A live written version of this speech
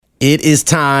It is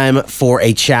time for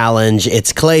a challenge.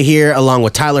 It's Clay here along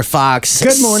with Tyler Fox.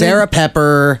 Good morning. Sarah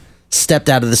Pepper stepped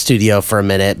out of the studio for a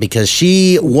minute because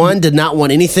she, one, did not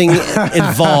want anything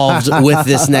involved with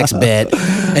this next bit.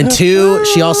 And two,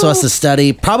 she also has to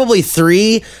study. Probably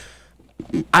three,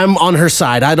 I'm on her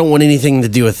side. I don't want anything to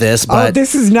do with this. But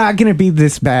this is not going to be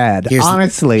this bad,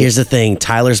 honestly. Here's the thing.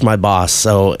 Tyler's my boss,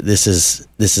 so this is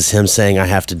him saying I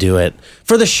have to do it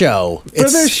for the show. For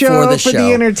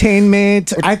the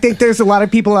entertainment. I think there's a lot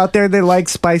of people out there that like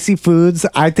spicy foods.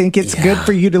 I think it's good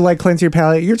for you to like cleanse your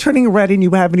palate. You're turning red and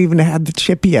you haven't even had the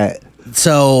chip yet.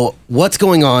 So what's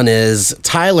going on is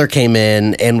Tyler came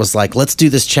in and was like, let's do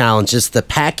this challenge. It's the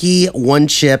Paqui One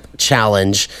Chip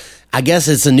Challenge. I guess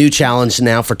it's a new challenge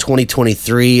now for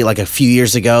 2023. Like a few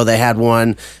years ago, they had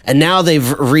one, and now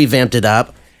they've revamped it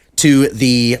up to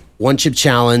the One Chip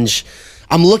Challenge.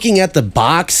 I'm looking at the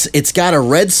box. It's got a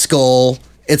red skull.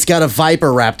 It's got a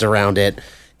viper wrapped around it,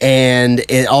 and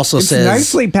it also says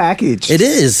nicely packaged. It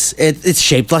is. It's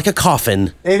shaped like a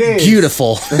coffin. It is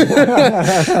beautiful.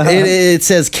 it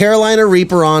says Carolina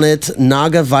Reaper on it.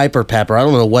 Naga Viper Pepper. I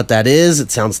don't know what that is.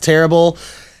 It sounds terrible.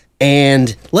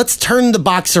 And let's turn the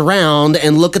box around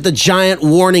and look at the giant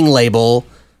warning label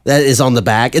that is on the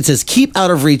back. It says, keep out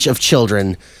of reach of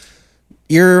children.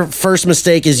 Your first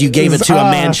mistake is you gave it to a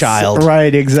man-child.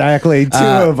 Right, exactly. Two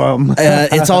of them.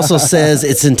 It also says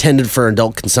it's intended for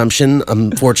adult consumption.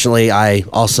 Unfortunately, I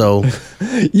also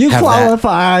You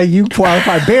qualify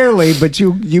barely, but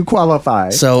you qualify.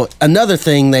 So another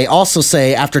thing, they also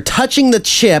say, after touching the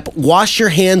chip, wash your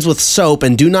hands with soap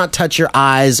and do not touch your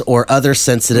eyes or other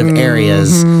sensitive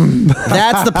areas.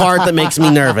 That's the part that makes me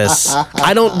nervous.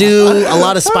 I don't do a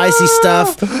lot of spicy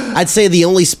stuff. I'd say the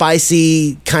only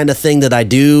spicy kind of thing that I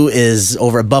do is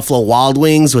over at Buffalo Wild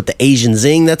Wings with the Asian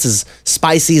Zing. That's as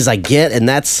spicy as I get, and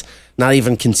that's not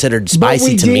even considered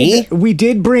spicy to me. We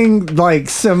did bring like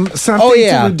something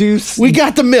to reduce. We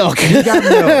got the milk. We got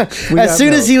milk. As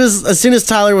soon as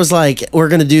Tyler was like, we're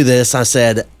going to do this, I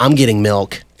said, I'm getting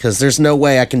milk because there's no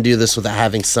way I can do this without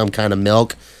having some kind of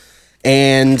milk.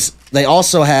 And they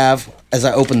also have, as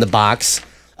I open the box,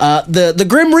 the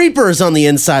Grim Reaper is on the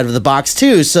inside of the box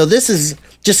too. So this is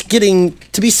just getting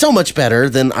to be so much better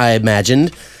than I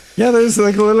imagined. Yeah, there's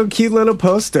like a cute little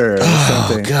poster or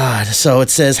something. Oh, God. So it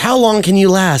says, how long can you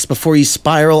last before you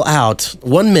spiral out?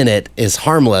 1 minute is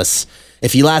harmless.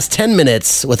 If you last 10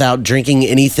 minutes without drinking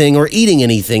anything or eating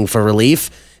anything for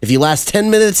relief, if you last 10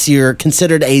 minutes, you're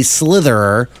considered a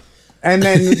slitherer. And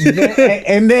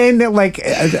then, like,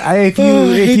 if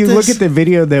you look at the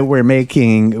video that we're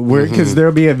making, because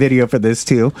there'll be a video for this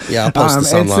too. Yeah, I'll post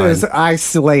this online. It says I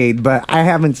slayed, but I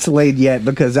haven't slayed yet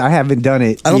because I haven't done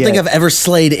it. I don't think I've ever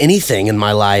slayed anything in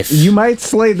my life. You might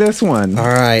slay this one. All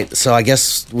right, so I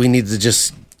guess we need to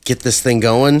just get this thing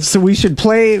going. So we should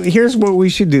play. Here's what we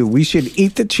should do. We should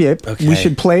eat the chip. Okay. We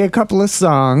should play a couple of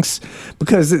songs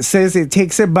because it says it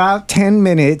takes about 10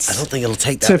 minutes. I don't think it'll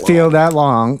take that to long. feel that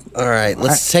long. All right,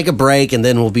 let's take a break and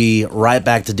then we'll be right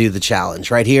back to do the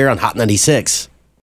challenge right here on Hot 96.